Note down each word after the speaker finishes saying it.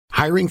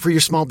Hiring for your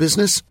small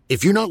business?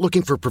 If you're not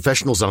looking for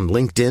professionals on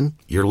LinkedIn,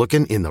 you're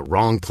looking in the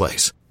wrong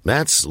place.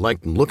 That's like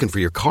looking for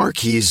your car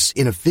keys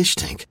in a fish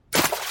tank.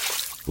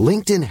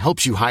 LinkedIn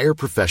helps you hire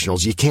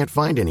professionals you can't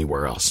find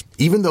anywhere else,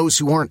 even those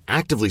who aren't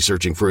actively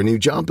searching for a new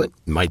job but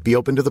might be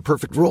open to the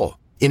perfect role.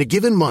 In a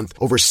given month,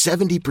 over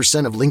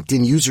 70% of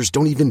LinkedIn users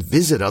don't even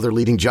visit other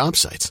leading job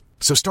sites.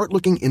 So start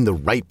looking in the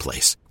right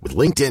place. With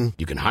LinkedIn,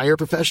 you can hire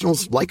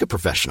professionals like a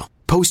professional.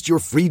 Post your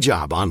free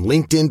job on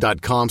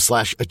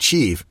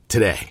linkedin.com/achieve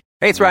today.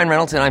 Hey, it's Ryan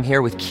Reynolds, and I'm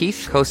here with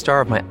Keith,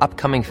 co-star of my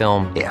upcoming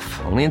film,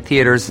 If, only in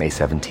theaters May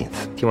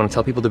 17th. Do you want to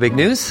tell people the big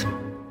news?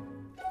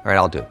 All right,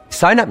 I'll do it.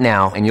 Sign up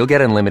now and you'll get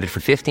unlimited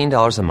for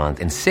 $15 a month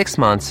and 6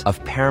 months of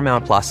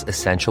Paramount Plus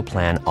Essential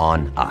Plan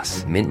on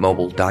us.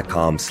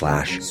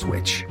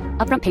 MintMobile.com/switch.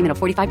 Upfront payment of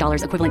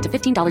 $45 equivalent to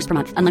 $15 per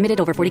month. Unlimited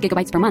over 40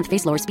 gigabytes per month.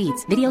 Face lower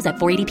speeds. Videos at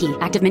 480p.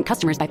 Active Mint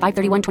customers by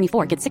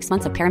 531.24 get 6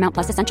 months of Paramount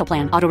Plus Essential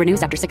Plan. Auto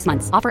renews after 6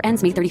 months. Offer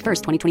ends May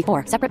 31st,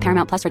 2024. Separate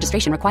Paramount Plus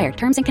registration required.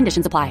 Terms and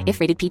conditions apply if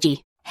rated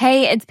PG.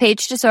 Hey, it's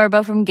Paige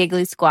DeSorbo from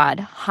Giggly Squad.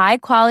 High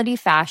quality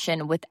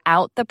fashion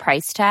without the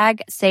price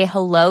tag. Say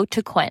hello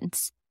to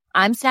Quince.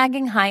 I'm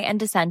snagging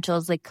high-end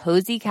essentials like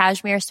cozy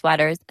cashmere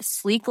sweaters,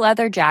 sleek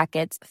leather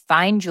jackets,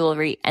 fine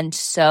jewelry, and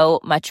so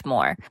much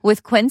more.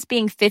 With Quince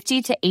being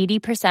 50 to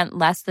 80%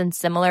 less than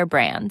similar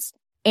brands.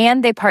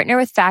 And they partner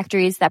with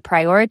factories that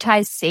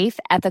prioritize safe,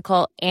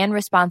 ethical, and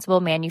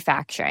responsible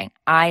manufacturing.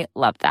 I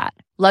love that.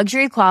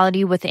 Luxury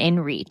quality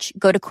within reach.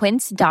 Go to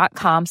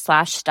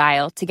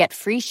quince.com/style to get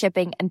free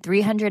shipping and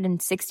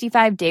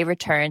 365-day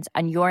returns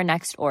on your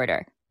next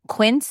order.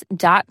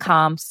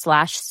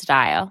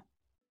 Quince.com/style.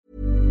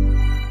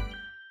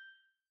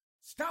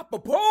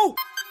 Stoppable!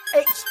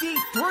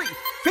 HD3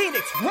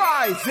 Phoenix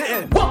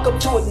Rising! Welcome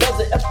to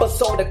another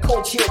episode of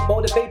Coach Hill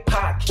Motivate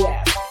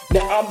Podcast.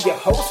 Now I'm your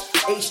host,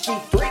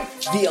 HD3,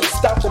 the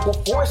unstoppable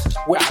force,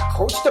 where I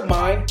coach the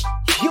mind,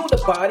 heal the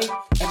body,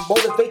 and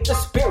motivate the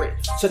spirit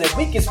so that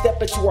we can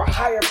step into our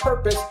higher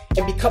purpose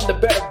and become the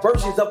better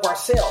versions of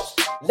ourselves.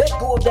 Let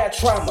go of that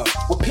trauma.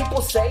 What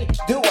people say,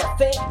 do or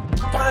think,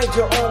 find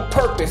your own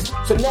purpose.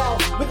 So now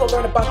we're going to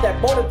learn about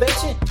that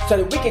motivation so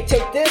that we can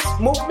take this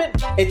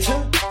movement into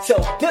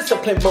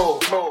self-discipline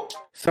mode.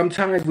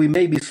 Sometimes we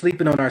may be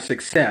sleeping on our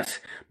success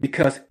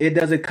because it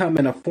doesn't come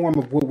in a form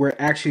of what we're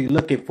actually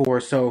looking for,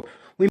 so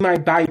we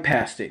might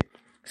bypass it.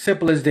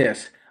 Simple as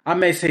this. I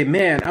may say,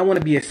 man, I want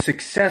to be as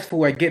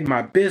successful at getting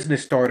my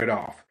business started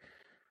off.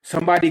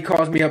 Somebody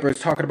calls me up and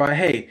is talking about,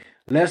 hey,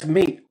 let's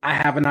meet. I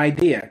have an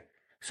idea.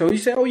 So you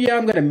say, oh yeah,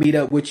 I'm going to meet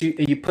up with you,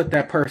 and you put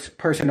that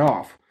person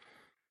off.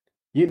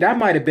 That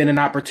might have been an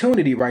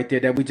opportunity right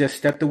there that we just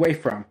stepped away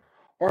from.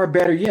 Or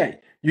better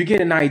yet, you get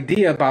an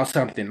idea about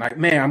something. Like,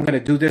 man, I'm going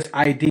to do this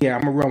idea.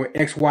 I'm going to run with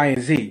X, Y,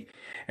 and Z.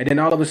 And then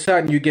all of a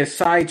sudden you get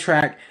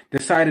sidetracked,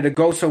 decided to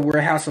go somewhere,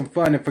 have some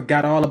fun, and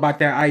forgot all about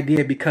that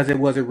idea because it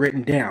wasn't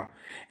written down.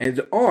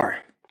 Or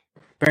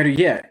better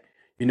yet,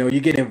 you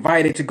get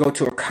invited to go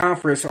to a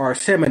conference or a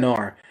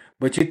seminar,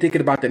 but you're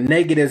thinking about the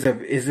negatives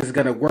of, is this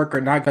going to work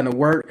or not going to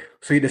work?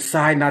 So you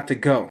decide not to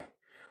go.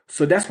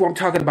 So that's what I'm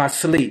talking about,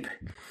 sleep.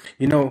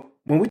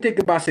 When we think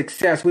about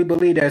success, we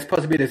believe that it's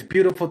supposed to be this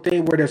beautiful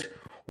thing where this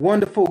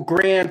wonderful,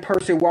 grand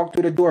person walk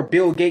through the door,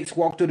 Bill Gates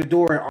walk through the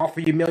door and offer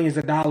you millions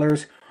of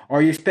dollars.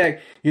 Or you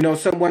expect,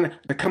 someone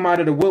to come out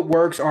of the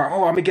woodworks, or,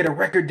 I'm going to get a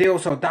record deal,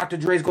 so Dr.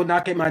 Dre's going to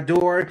knock at my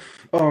door.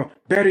 Or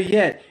better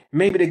yet,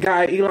 maybe the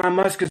guy Elon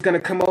Musk is going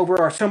to come over,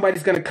 or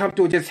somebody's going to come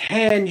through and just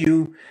hand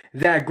you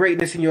that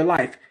greatness in your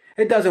life.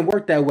 It doesn't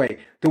work that way.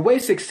 The way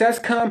success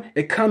comes,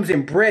 it comes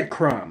in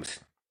breadcrumbs.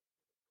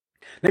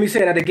 Let me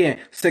say that again.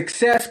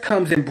 Success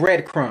comes in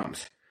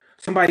breadcrumbs.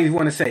 Somebody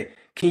want to say,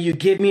 can you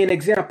give me an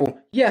example?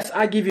 Yes,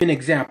 I give you an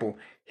example.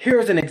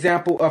 Here's an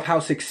example of how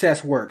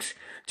success works.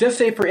 Just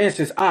say, for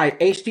instance, I,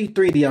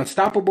 HD3, the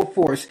unstoppable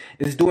force,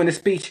 is doing a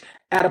speech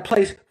at a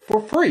place for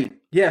free.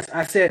 Yes,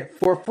 I said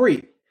for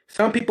free.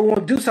 Some people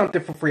won't do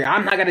something for free.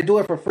 I'm not going to do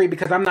it for free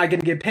because I'm not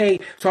going to get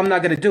paid, so I'm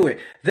not going to do it.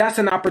 That's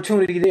an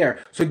opportunity there.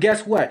 So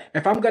guess what?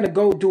 If I'm going to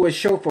go do a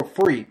show for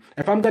free,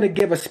 if I'm going to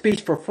give a speech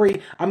for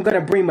free, I'm going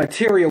to bring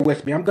material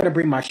with me. I'm going to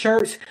bring my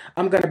shirts.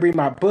 I'm going to bring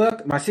my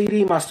book, my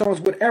CD, my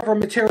songs, whatever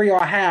material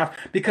I have,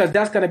 because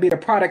that's going to be the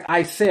product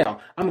I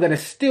sell. I'm going to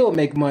still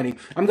make money.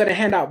 I'm going to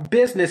hand out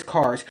business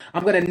cards.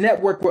 I'm going to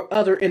network with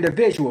other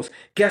individuals.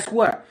 Guess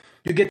what?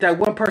 You get that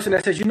one person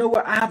that says, you know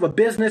what, I have a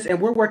business and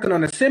we're working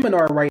on a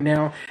seminar right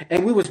now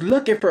and we was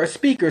looking for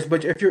speakers,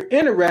 but if you're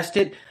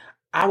interested,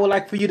 I would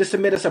like for you to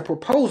submit us a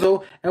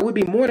proposal and we'd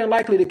be more than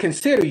likely to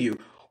consider you.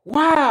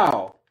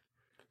 Wow.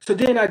 So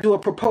then I do a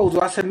proposal,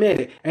 I submit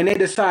it, and they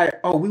decide,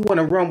 oh, we want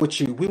to run with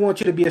you. We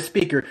want you to be a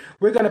speaker.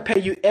 We're going to pay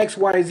you X,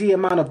 Y, Z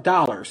amount of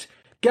dollars.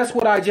 Guess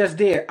what I just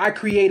did? I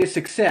created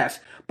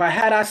success. But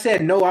had I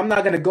said, no, I'm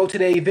not going to go to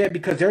the event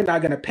because they're not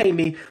going to pay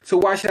me, so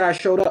why should I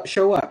show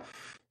up?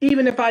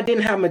 Even if I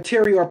didn't have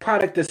material or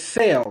product to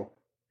sell,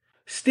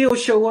 still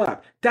show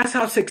up. That's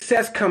how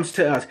success comes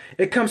to us.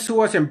 It comes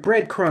to us in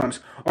breadcrumbs.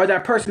 Or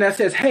that person that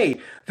says,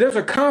 hey, there's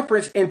a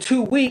conference in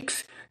 2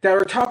 weeks that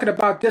are talking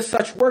about this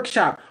such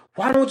workshop.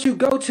 Why don't you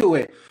go to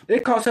it?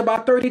 It costs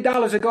about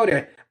 $30 to go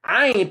there.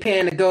 I ain't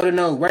paying to go to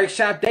no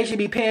workshop. They should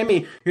be paying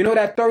me. You know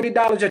that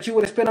 $30 that you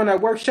would have spent on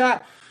that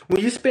workshop?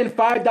 When you spend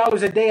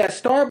 $5 a day at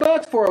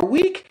Starbucks for a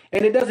week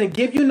and it doesn't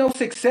give you no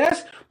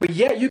success, but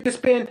yet you can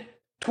spend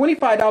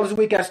 $25 a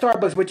week at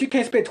Starbucks, but you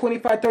can't spend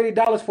 $25,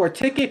 $30 for a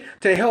ticket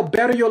to help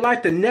better your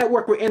life, to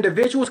network with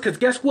individuals. Because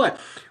guess what?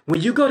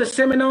 When you go to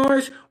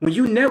seminars, when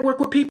you network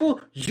with people,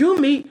 you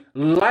meet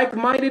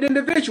like-minded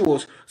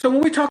individuals. So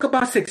when we talk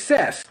about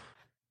success,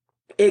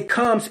 it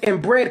comes in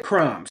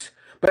breadcrumbs.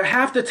 But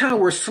half the time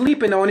we're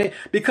sleeping on it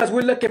because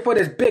we're looking for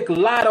this big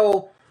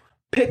lotto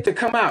pick to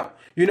come out.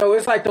 You know,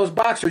 it's like those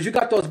boxers. You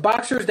got those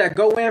boxers that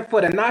go in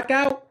for the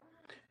knockout.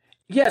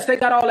 Yes, they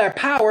got all that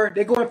power.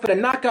 They go in for the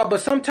knockout.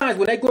 But sometimes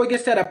when they go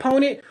against that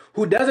opponent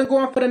who doesn't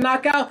go in for the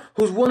knockout,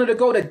 who's willing to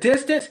go the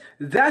distance,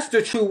 that's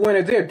the true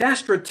winner there. That's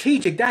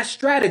strategic. That's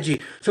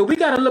strategy. So we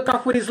got to look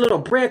out for these little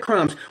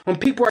breadcrumbs when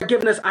people are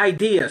giving us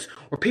ideas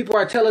or people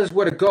are telling us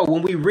where to go,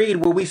 when we read,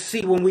 when we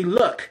see, when we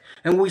look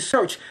and we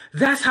search.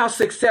 That's how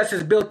success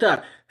is built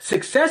up.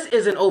 Success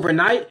isn't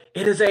overnight.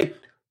 It is a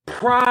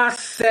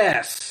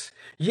process.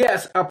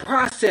 Yes, a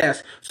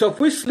process. So if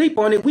we sleep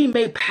on it, we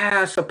may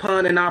pass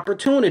upon an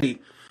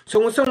opportunity. So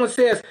when someone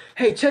says,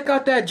 hey, check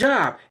out that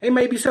job, it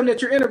may be something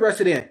that you're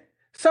interested in.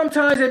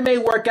 Sometimes it may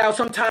work out,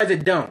 sometimes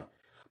it don't.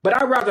 But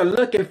I'd rather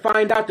look and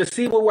find out to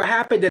see what will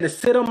happen than to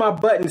sit on my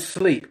butt and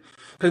sleep.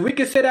 Because we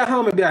can sit at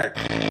home and be like,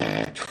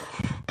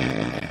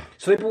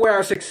 sleep away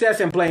our success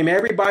and blame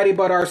everybody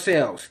but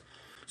ourselves.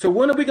 So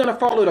when are we going to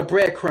follow the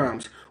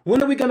breadcrumbs?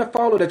 When are we going to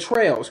follow the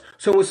trails?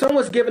 So when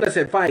someone's giving us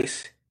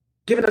advice,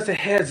 giving us a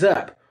heads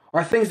up,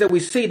 or things that we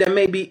see that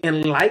may be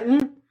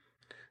enlightened,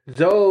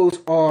 those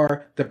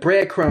are the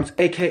breadcrumbs,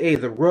 aka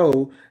the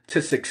road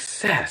to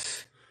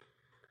success.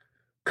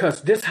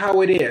 Because this is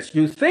how it is.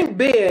 You think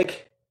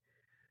big,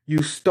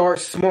 you start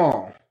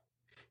small.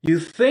 You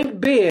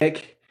think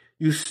big,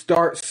 you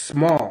start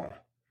small.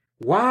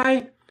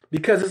 Why?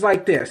 Because it's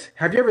like this.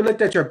 Have you ever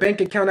looked at your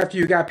bank account after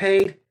you got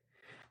paid?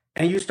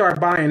 And you start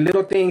buying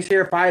little things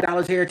here,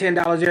 $5 here,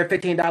 $10 here,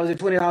 $15 here,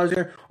 $20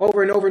 here,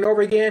 over and over and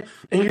over again.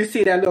 And you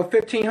see that little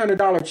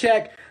 $1,500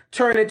 check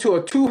turn into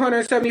a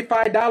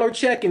 $275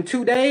 check in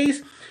 2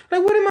 days.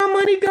 Like, where did my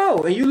money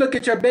go? And you look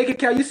at your bank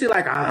account, you see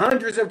like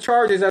hundreds of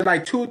charges of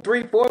like $2,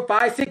 $3, $4, $5,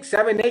 $6,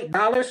 $7,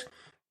 $8.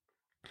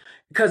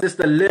 Because it's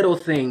the little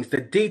things, the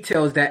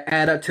details that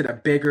add up to the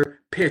bigger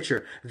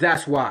picture.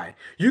 That's why.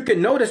 You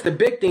can notice the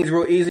big things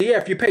real easy. Yeah,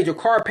 if you paid your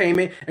car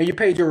payment and you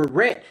paid your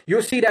rent,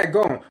 you'll see that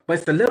going. But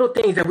it's the little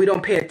things that we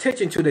don't pay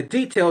attention to, the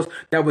details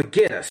that would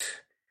get us.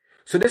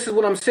 So this is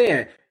what I'm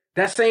saying.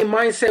 That same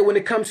mindset when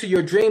it comes to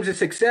your dreams and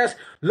success,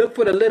 look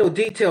for the little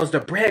details,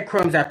 the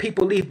breadcrumbs that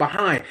people leave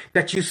behind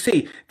that you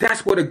see.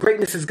 That's where the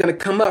greatness is going to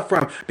come up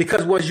from.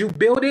 Because once you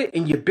build it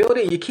and you build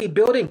it and you keep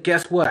building,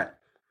 guess what?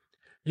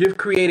 You've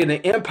created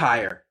an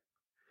empire.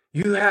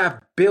 You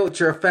have built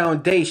your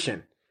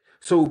foundation.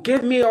 So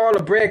give me all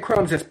the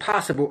breadcrumbs as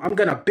possible. I'm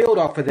going to build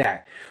off of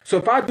that. So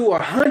if I do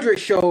 100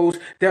 shows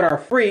that are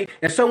free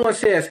and someone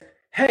says,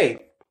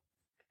 hey,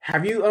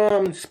 have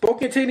you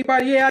spoken to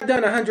anybody? Yeah, I've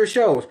done 100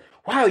 shows.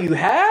 Wow, you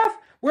have?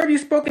 Where have you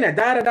spoken at?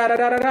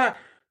 Da-da-da-da-da-da-da.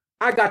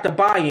 I got the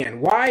buy-in.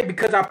 Why?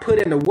 Because I put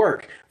in the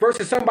work.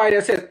 Versus somebody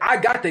that says, I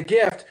got the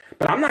gift,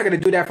 but I'm not going to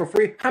do that for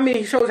free. How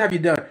many shows have you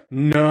done?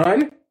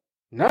 None.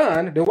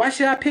 Then why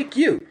should I pick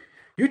you?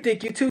 You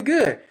think you're too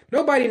good.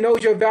 Nobody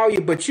knows your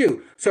value but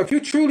you. So if you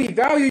truly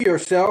value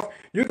yourself,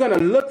 you're going to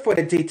look for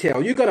the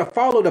detail. You're going to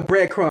follow the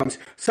breadcrumbs.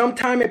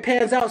 Sometimes it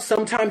pans out,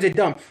 sometimes it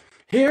don't.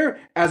 Here,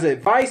 as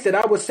advice that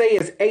I would say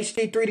is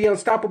HD3, the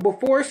Unstoppable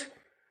Force,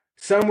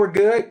 some were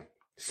good,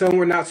 some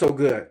were not so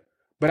good.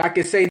 But I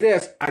can say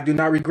this, I do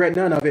not regret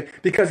none of it.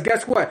 Because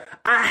guess what?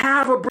 I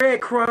have a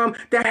breadcrumb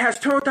that has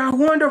turned out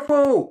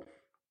wonderful.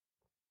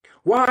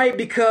 Why?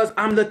 Because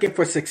I'm looking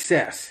for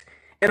success.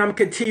 And I'm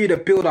continue to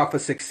build off of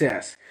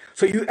success.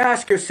 So you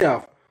ask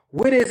yourself,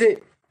 what is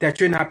it that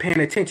you're not paying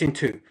attention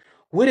to?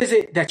 What is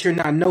it that you're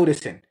not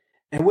noticing?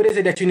 And what is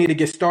it that you need to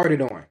get started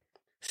on?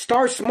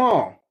 Start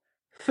small.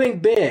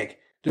 Think big.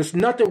 There's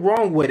nothing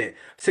wrong with it.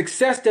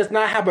 Success does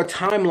not have a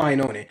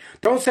timeline on it.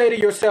 Don't say to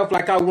yourself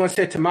like I once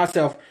said to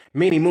myself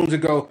many moons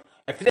ago,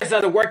 if this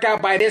doesn't work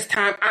out by this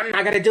time, I'm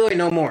not going to do it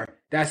no more.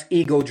 That's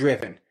ego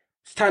driven.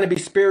 It's time to be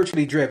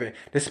spiritually driven.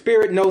 The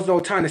spirit knows no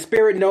time. The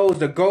spirit knows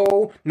the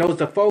goal, knows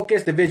the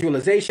focus, the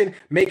visualization.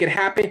 Make it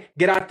happen.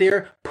 Get out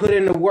there, put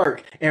in the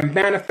work, and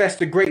manifest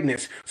the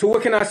greatness. So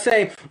what can I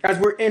say as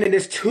we're into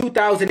this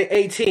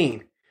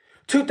 2018?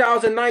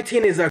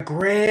 2019 is a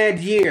grand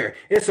year.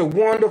 It's a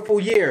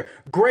wonderful year.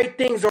 Great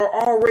things are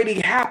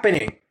already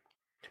happening.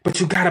 But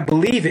you got to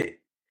believe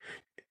it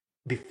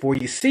before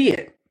you see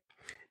it.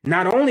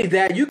 Not only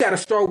that, you got to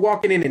start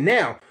walking in it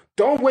now.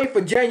 Don't wait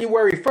for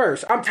January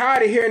 1st. I'm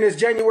tired of hearing this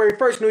January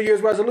 1st New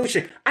Year's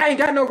resolution. I ain't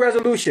got no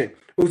resolution.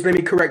 Oops, let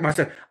me correct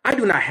myself. I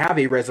do not have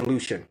a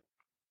resolution.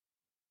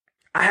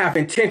 I have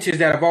intentions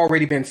that have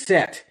already been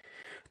set.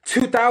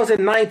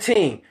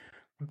 2019,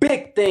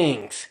 big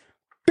things.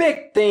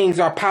 Big things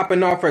are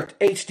popping off for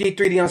HD3,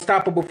 the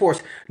Unstoppable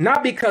Force.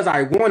 Not because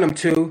I want them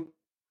to,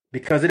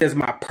 because it is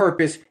my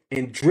purpose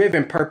and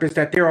driven purpose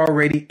that they're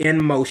already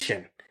in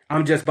motion.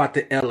 I'm just about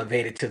to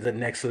elevate it to the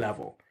next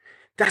level.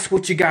 That's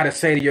what you got to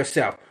say to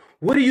yourself.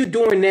 What are you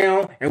doing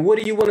now, and what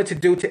are you willing to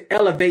do to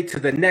elevate to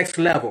the next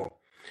level?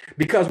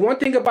 Because one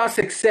thing about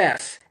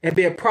success and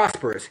being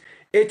prosperous,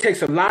 it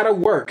takes a lot of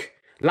work,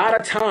 a lot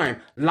of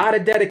time, a lot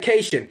of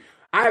dedication.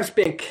 I have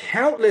spent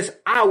countless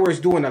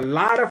hours doing a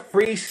lot of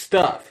free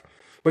stuff.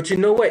 But you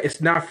know what? It's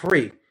not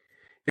free.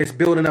 It's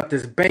building up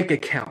this bank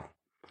account,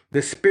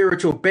 this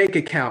spiritual bank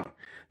account,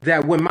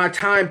 that when my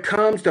time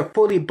comes to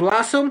fully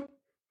blossom,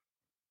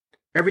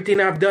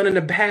 everything I've done in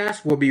the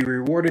past will be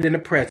rewarded in the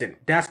present.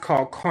 That's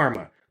called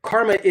karma.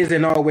 Karma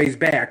isn't always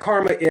bad.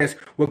 Karma is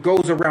what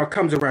goes around,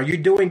 comes around. You're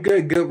doing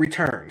good, good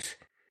returns.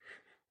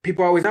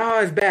 People always, oh,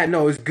 it's bad.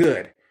 No, it's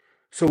good.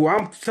 So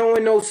I'm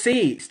sowing those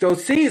seeds.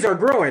 Those seeds are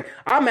growing.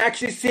 I'm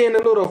actually seeing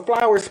the little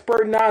flowers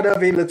spurting out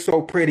of it. It looks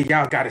so pretty.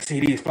 Y'all got to see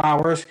these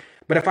flowers.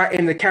 But if I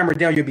aim the camera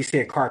down, you'll be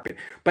seeing carpet.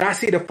 But I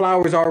see the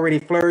flowers already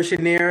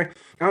flourishing there.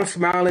 I'm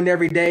smiling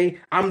every day.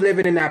 I'm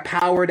living in that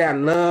power, that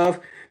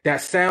love,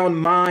 that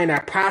sound mind,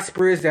 that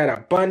prosperous, that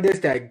abundance,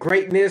 that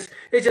greatness.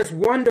 It's just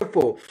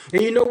wonderful.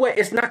 And you know what?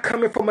 It's not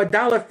coming from a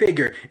dollar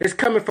figure. It's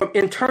coming from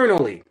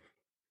internally.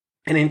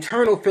 An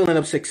internal feeling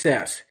of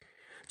success.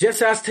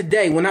 Just as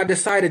today, when I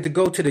decided to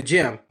go to the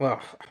gym,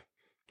 well,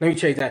 let me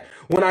change that.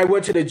 When I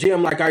went to the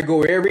gym like I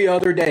go every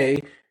other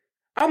day,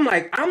 I'm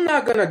like, I'm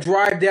not going to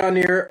drive down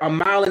there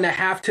 1.5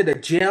 miles to the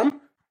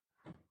gym.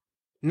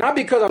 Not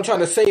because I'm trying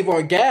to save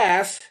on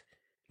gas,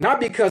 not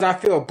because I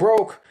feel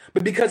broke,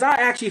 but because I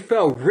actually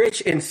felt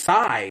rich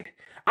inside.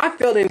 I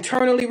felt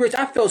internally rich.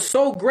 I felt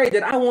so great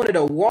that I wanted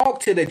to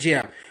walk to the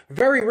gym.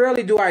 Very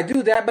rarely do I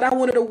do that, but I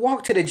wanted to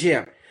walk to the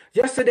gym.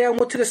 Yesterday I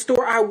went to the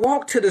store. I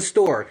walked to the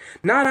store,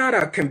 not out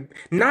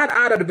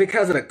of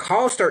because of the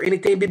cost or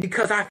anything, but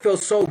because I feel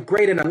so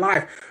great in the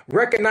life,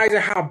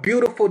 recognizing how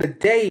beautiful the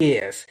day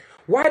is.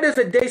 Why does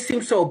the day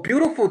seem so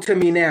beautiful to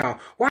me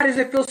now? Why does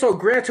it feel so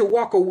grand to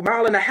walk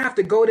 1.5 miles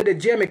to go to the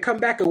gym and come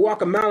back and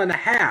walk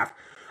 1.5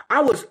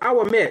 miles?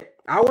 I'll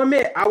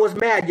admit, I was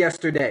mad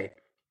yesterday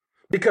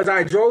because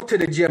I drove to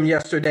the gym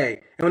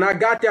yesterday. And when I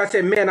got there, I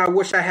said, man, I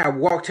wish I had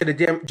walked to the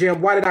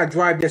gym. Why did I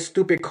drive this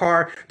stupid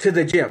car to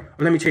the gym?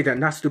 Well, let me change that.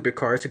 Not stupid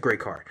car. It's a great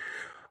car.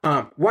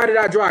 Why did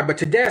I drive? But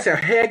today I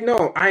said, heck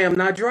no, I am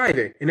not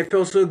driving. And it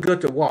feels so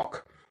good to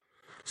walk.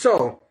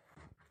 So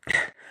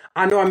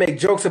I know I make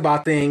jokes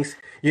about things.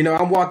 You know,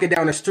 I'm walking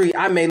down the street.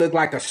 I may look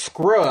like a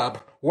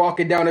scrub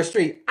walking down the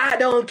street. I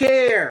don't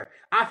care.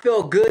 I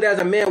feel good as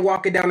a man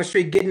walking down the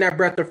street, getting that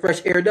breath of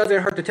fresh air. It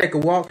doesn't hurt to take a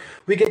walk.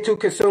 We get too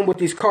consumed with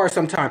these cars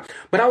sometimes.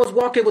 But I was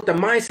walking with the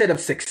mindset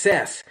of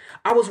success.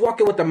 I was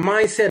walking with the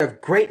mindset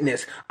of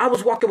greatness. I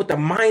was walking with the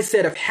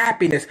mindset of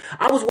happiness.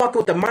 I was walking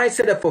with the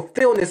mindset of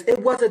fulfillment.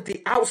 It wasn't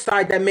the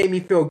outside that made me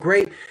feel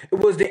great. It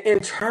was the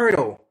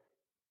internal,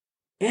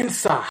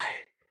 inside.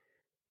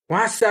 When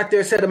I sat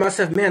there and said to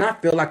myself, man, I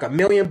feel like $1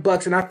 million,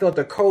 and I felt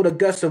the cold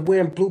gust of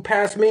wind blew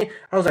past me,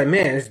 I was like,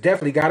 man, it's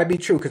definitely got to be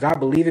true because I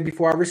believe it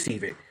before I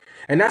receive it.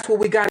 And that's what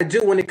we got to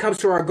do when it comes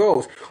to our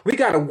goals. We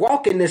got to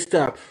walk in this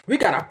stuff. We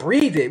got to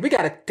breathe it. We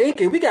got to think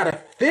it. We got to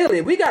feel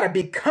it. We got to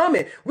become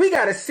it. We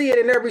got to see it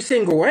in every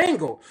single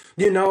angle.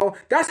 You know,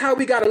 that's how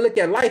we got to look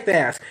at life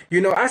as.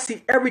 You know, I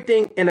see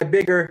everything in a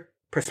bigger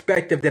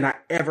perspective than I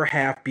ever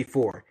have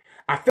before.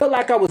 I felt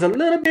like I was a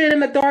little bit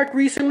in the dark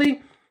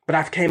recently, but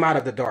I've came out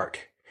of the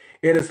dark.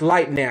 It is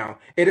light now.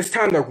 It is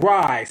time to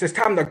rise. It's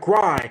time to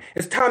grind.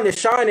 It's time to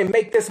shine and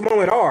make this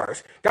moment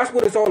ours. That's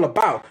what it's all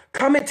about.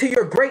 Come into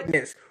your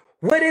greatness.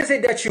 What is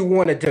it that you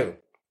want to do?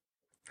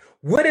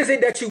 What is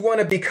it that you want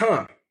to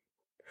become?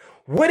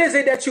 What is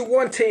it that you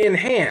want to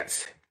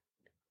enhance?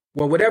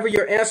 Well, whatever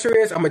your answer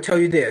is, I'm going to tell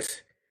you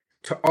this.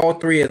 To all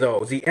three of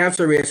those, the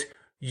answer is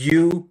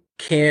you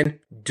can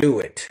do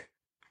it.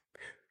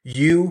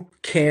 You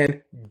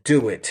can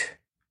do it.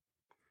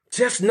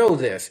 Just know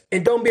this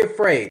and don't be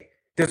afraid.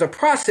 There's a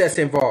process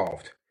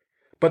involved,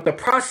 but the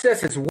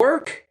process is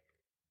work.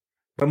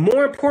 But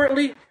more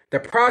importantly,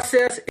 the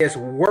process is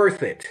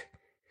worth it.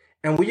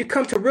 And when you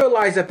come to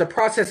realize that the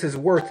process is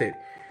worth it,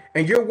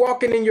 and you're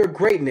walking in your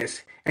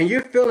greatness, and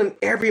you're feeling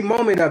every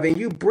moment of it, and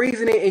you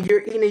breathing it, and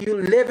you're eating it, you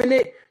living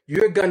it,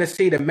 you're going to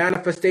see the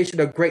manifestation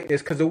of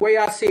greatness. Because the way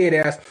I see it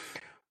is,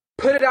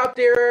 put it out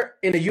there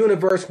in the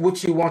universe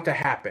what you want to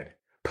happen.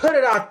 Put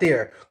it out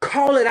there.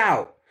 Call it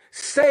out.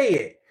 Say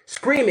it.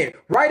 Scream it,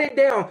 write it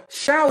down,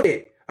 shout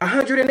it.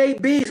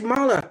 108 B's,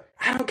 Mala.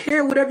 I don't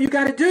care, whatever you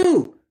got to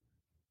do.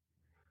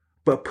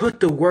 But put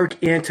the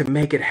work in to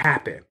make it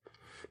happen.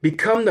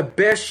 Become the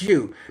best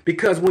you.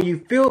 Because when you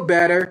feel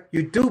better,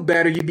 you do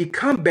better, you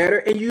become better,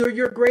 and you're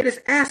your greatest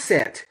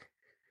asset.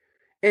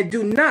 And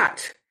do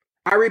not,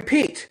 I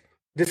repeat,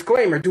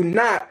 disclaimer, do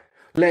not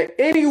let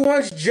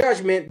anyone's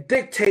judgment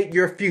dictate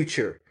your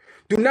future.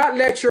 Do not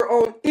let your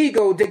own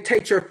ego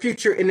dictate your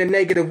future in a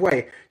negative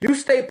way. You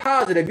stay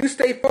positive. You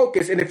stay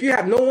focused. And if you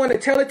have no one to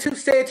tell it to,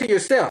 say it to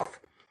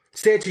yourself.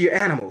 Say it to your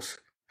animals.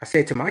 I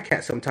say it to my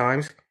cat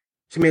sometimes.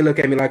 She may look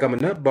at me like I'm a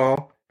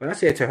nutball, but I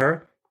said to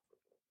her,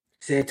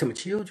 say it to my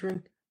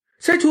children.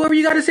 Say it to whoever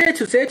you got to say it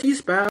to. Say it to your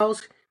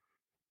spouse.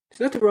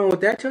 There's nothing wrong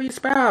with that. Tell your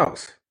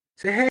spouse.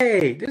 Say,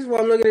 hey, this is what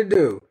I'm looking to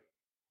do.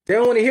 If they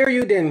don't want to hear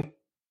you, then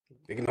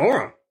ignore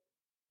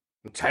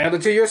them. Tell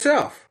it to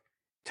yourself.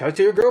 Tell it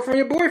to your girlfriend,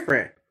 your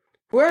boyfriend,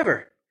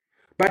 whoever.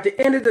 But at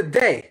the end of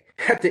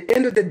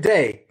the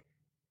day,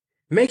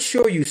 make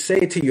sure you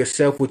say to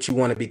yourself what you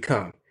want to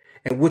become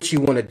and what you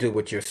want to do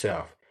with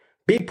yourself.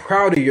 Be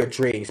proud of your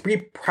dreams. Be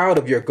proud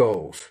of your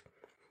goals.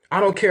 I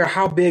don't care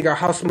how big or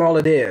how small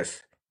it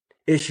is.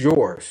 It's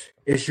yours.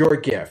 It's your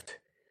gift.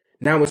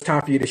 Now it's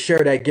time for you to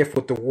share that gift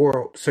with the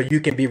world so you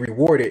can be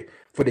rewarded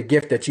for the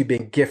gift that you've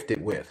been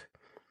gifted with.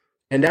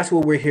 And that's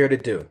what we're here to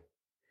do.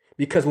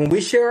 Because when we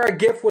share our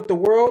gift with the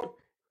world,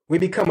 we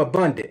become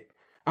abundant.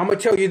 I'm going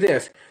to tell you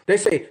this. They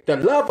say the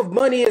love of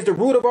money is the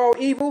root of all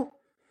evil.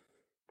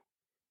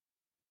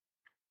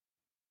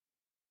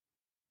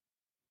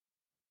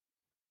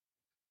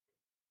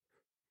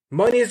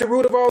 Money is the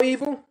root of all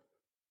evil.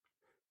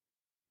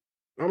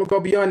 I'm going to go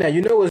beyond that.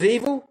 You know what's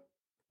evil?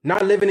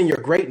 Not living in your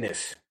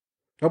greatness.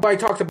 Nobody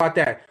talks about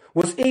that.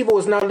 What's evil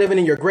is not living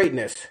in your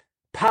greatness.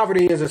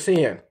 Poverty is a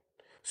sin.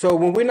 So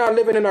when we're not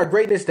living in our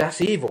greatness, that's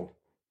evil.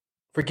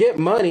 Forget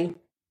money.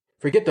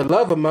 Forget the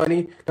love of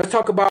money. Let's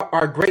talk about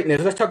our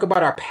greatness. Let's talk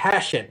about our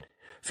passion.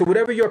 So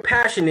whatever your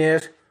passion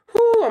is,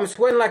 I'm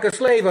sweating like a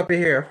slave up in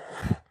here.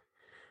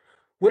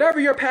 Whatever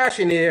your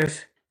passion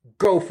is,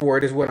 go for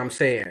it is what I'm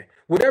saying.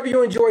 Whatever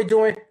you enjoy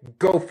doing,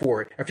 go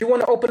for it. If you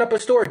want to open up a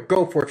store,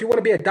 go for it. If you want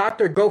to be a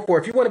doctor, go for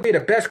it. If you want to be the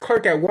best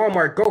clerk at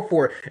Walmart, go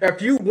for it. If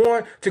you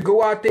want to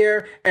go out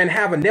there and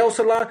have a nail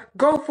salon,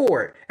 go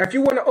for it. If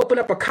you want to open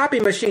up a copy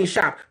machine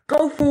shop,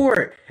 go for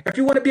it. If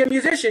you want to be a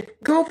musician,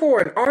 go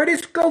for it. An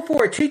artist, go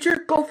for it.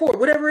 Teacher, go for it.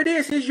 Whatever it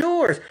is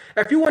yours.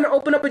 If you want to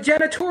open up a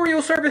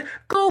janitorial service,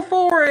 go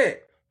for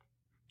it.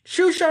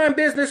 Shoe shine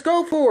business,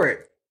 go for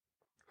it.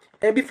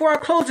 And before I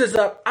close this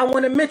up, I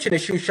want to mention the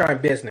shoe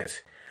shine business.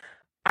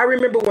 I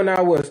remember when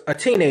I was a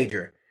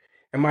teenager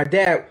and my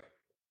dad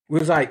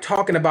was like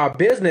talking about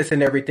business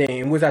and everything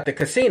and was at the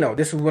casino.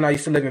 This was when I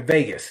used to live in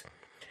Vegas.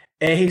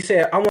 And he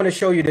said, I want to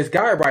show you this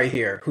guy right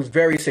here who's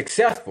very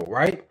successful,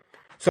 right?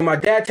 So my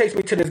dad takes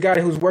me to this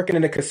guy who's working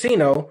in the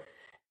casino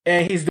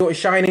and he's doing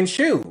shining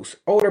shoes.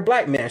 Older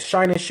black man,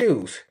 shining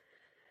shoes.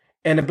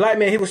 And the black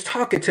man, he was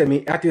talking to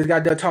me after he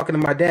got done talking to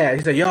my dad.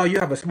 He said, yo,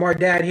 you have a smart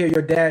dad here.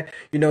 Your dad,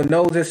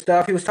 knows his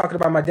stuff. He was talking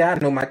about my dad.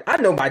 I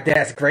know my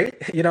dad's great,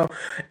 And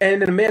then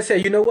the man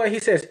said, you know what? He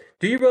says,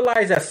 do you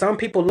realize that some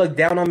people look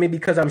down on me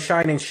because I'm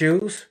shining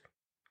shoes?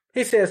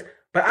 He says,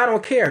 but I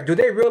don't care. Do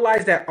they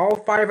realize that all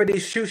 5 of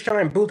these shoe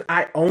shine booths,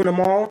 I own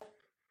them all?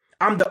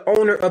 I'm the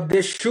owner of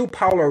this shoe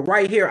parlor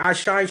right here. I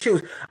shine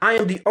shoes. I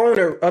am the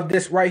owner of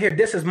this right here.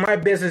 This is my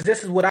business.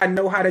 This is what I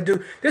know how to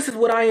do. This is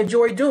what I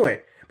enjoy doing.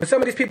 But some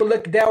of these people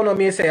look down on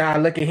me and say,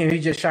 look at him,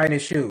 he's just shining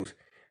shoes.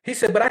 He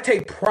said, but I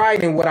take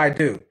pride in what I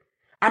do.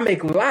 I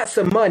make lots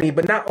of money,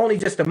 but not only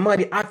just the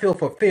money, I feel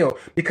fulfilled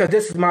because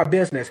this is my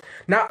business.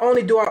 Not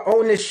only do I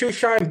own this shoe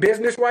shine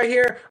business right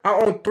here, I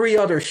own 3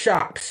 other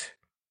shops.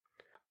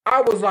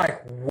 I was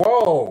like,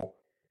 whoa.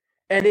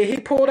 And then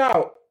he pulled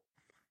out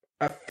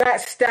a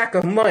fat stack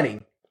of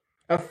money.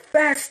 A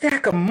fat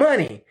stack of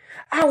money.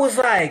 I was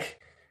like,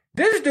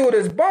 this dude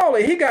is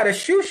balling. He got a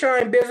shoe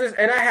shine business,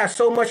 and I have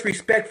so much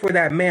respect for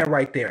that man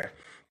right there.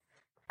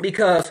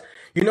 Because,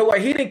 you know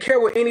what, he didn't care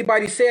what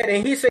anybody said,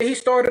 and he said he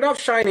started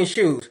off shining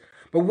shoes.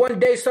 But one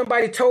day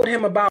somebody told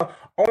him about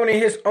owning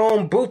his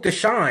own booth to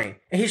shine.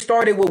 And he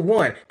started with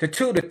 1, to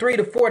 2, to 3,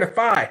 to 4, to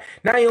 5.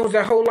 Now he owns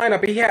that whole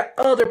lineup. And he had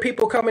other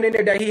people coming in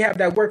there that he had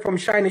that work from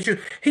shining shoes.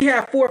 He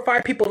had 4 or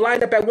 5 people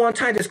lined up at one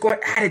time just going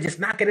at it, just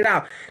knocking it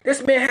out.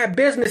 This man had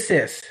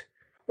businesses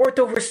worth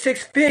over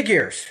 6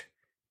 figures.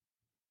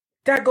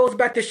 That goes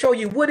back to show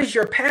you what is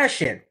your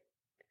passion.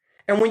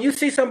 And when you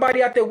see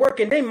somebody out there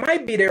working, they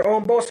might be their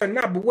own boss or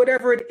not, but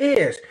whatever it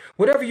is,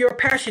 whatever your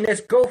passion is,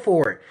 go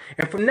for it.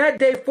 And from that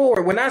day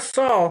forward, when I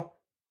saw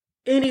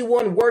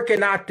anyone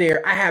working out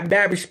there, I have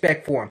bad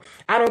respect for them.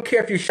 I don't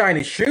care if you're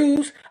shining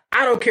shoes.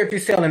 I don't care if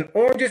you're selling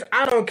oranges.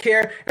 I don't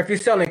care if you're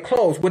selling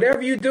clothes.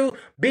 Whatever you do,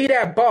 be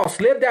that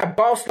boss. Live that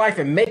boss life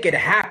and make it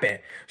happen.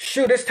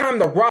 Shoot, it's time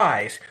to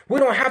rise. We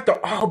don't have to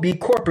all be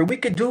corporate. We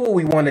can do what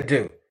we want to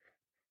do.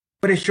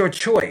 But it's your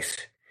choice.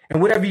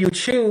 And whatever you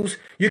choose,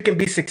 you can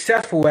be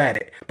successful at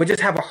it. But just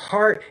have a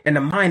heart and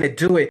a mind to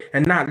do it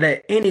and not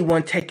let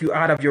anyone take you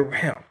out of your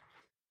realm.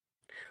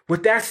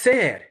 With that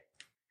said,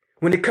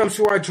 when it comes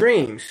to our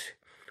dreams,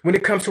 when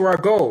it comes to our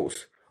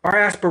goals, our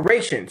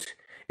aspirations,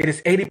 it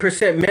is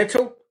 80%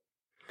 mental,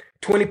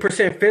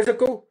 20%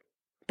 physical,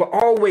 but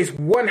always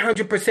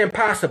 100%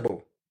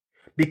 possible.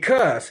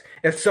 Because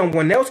if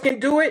someone else can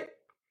do it,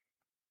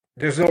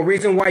 there's no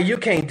reason why you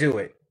can't do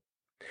it.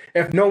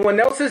 If no one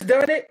else has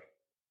done it,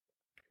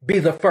 be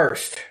the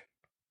first.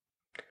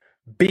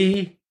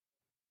 Be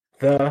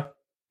the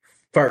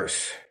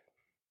first.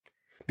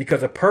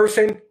 Because a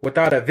person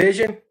without a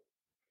vision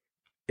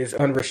is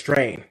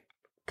unrestrained.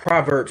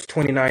 Proverbs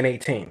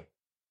 29:18.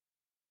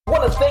 I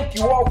want to thank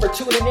you all for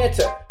tuning in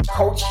to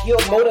Coach Heal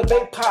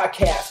Motivate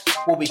Podcast,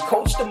 where we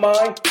coach the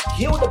mind,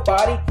 heal the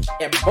body,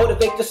 and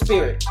motivate the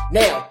spirit.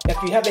 Now,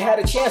 if you haven't had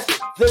a chance,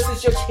 this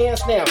is your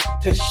chance now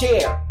to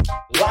share,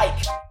 like,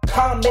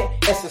 comment,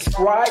 and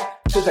subscribe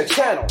to the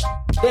channel.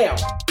 Now,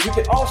 you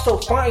can also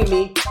find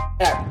me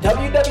at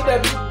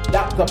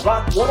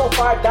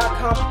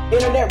www.theblock105.com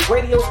internet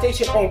radio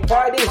station on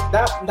Fridays,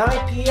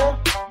 9 p.m.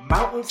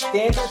 Mountain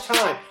Standard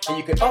Time. And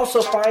you can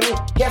also find me,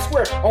 guess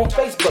where? On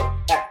Facebook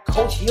at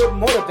Coach Heal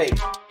Motivate.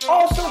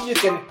 Also, you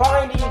can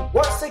find me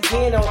once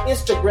again on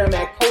Instagram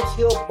at Coach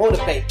Heal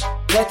Motivate.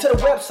 Head to the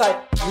website,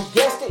 you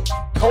guessed it,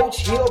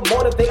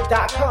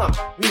 CoachHealMotivate.com.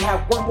 We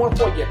have one more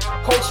for you,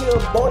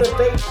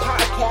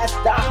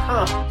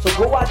 CoachHealMotivatePodcast.com. So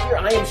go out there,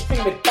 I am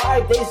streaming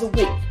 5 days a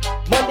week,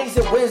 Mondays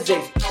and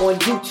Wednesdays on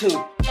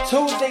YouTube,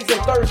 Tuesdays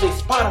and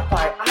Thursdays,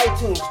 Spotify,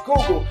 iTunes,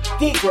 Google,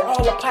 Deezer,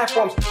 all the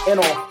platforms.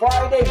 And on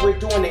Friday, we're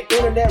doing the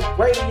internet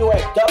radio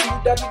at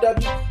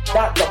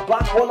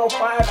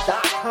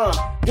www.theblock105.com.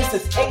 This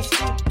is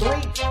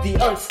HC3, the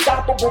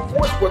Unstoppable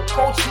Force with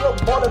Coach Heal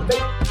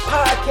Motivate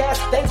Podcast.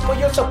 Thanks for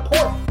your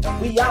support.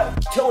 We out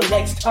till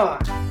next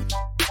time.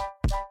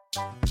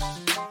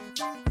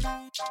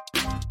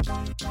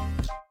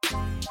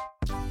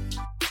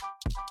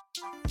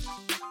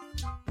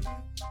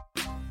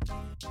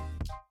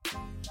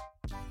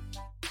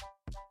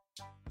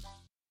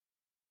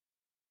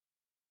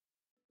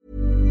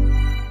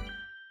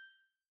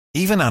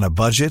 Even on a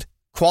budget,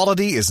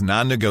 quality is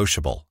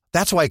non-negotiable.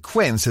 That's why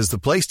Quince is the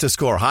place to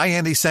score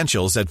high-end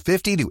essentials at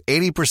 50 to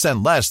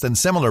 80% less than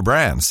similar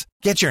brands.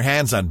 Get your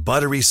hands on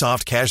buttery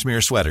soft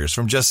cashmere sweaters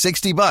from just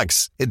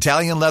 $60,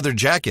 Italian leather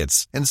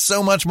jackets, and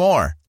so much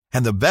more.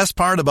 And the best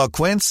part about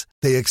Quince,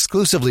 they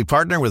exclusively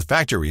partner with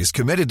factories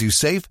committed to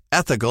safe,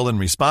 ethical, and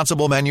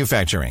responsible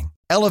manufacturing.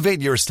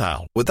 Elevate your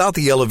style without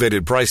the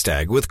elevated price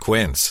tag with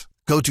Quince.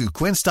 Go to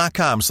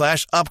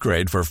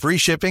quince.com/upgrade for free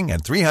shipping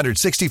and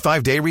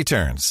 365-day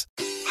returns.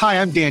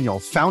 Hi, I'm Daniel,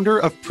 founder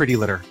of Pretty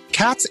Litter.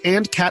 Cats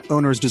and cat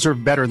owners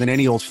deserve better than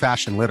any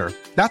old-fashioned litter.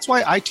 That's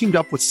why I teamed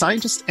up with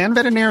scientists and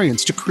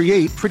veterinarians to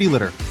create Pretty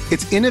Litter.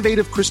 Its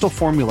innovative crystal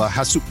formula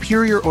has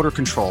superior odor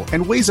control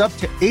and weighs up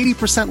to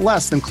 80%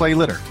 less than clay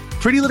litter.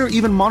 Pretty Litter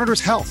even monitors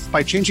health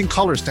by changing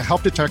colors to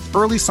help detect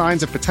early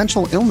signs of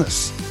potential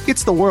illness.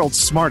 It's the world's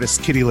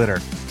smartest kitty litter.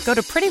 Go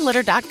to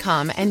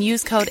prettylitter.com and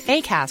use code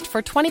ACAST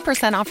for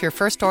 20% off your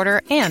first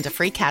order and a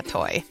free cat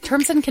toy.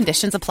 Terms and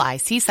conditions apply.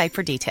 See site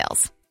for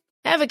details.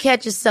 Ever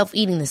catch yourself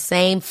eating the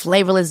same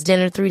flavorless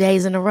dinner 3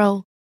 days in a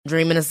row?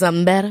 Dreaming of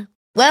something better?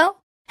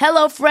 Well,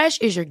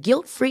 HelloFresh is your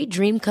guilt-free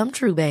dream come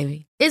true,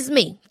 baby. It's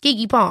me,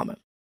 Keke Palmer.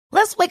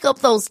 Let's wake up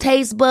those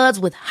taste buds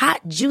with hot,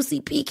 juicy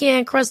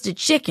pecan-crusted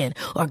chicken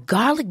or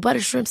garlic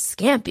butter shrimp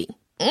scampi.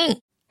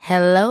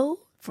 Hello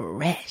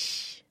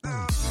Fresh.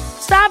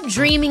 Stop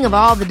dreaming of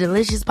all the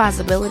delicious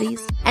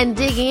possibilities and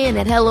dig in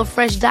at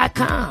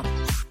HelloFresh.com.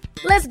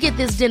 Let's get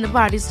this dinner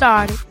party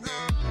started.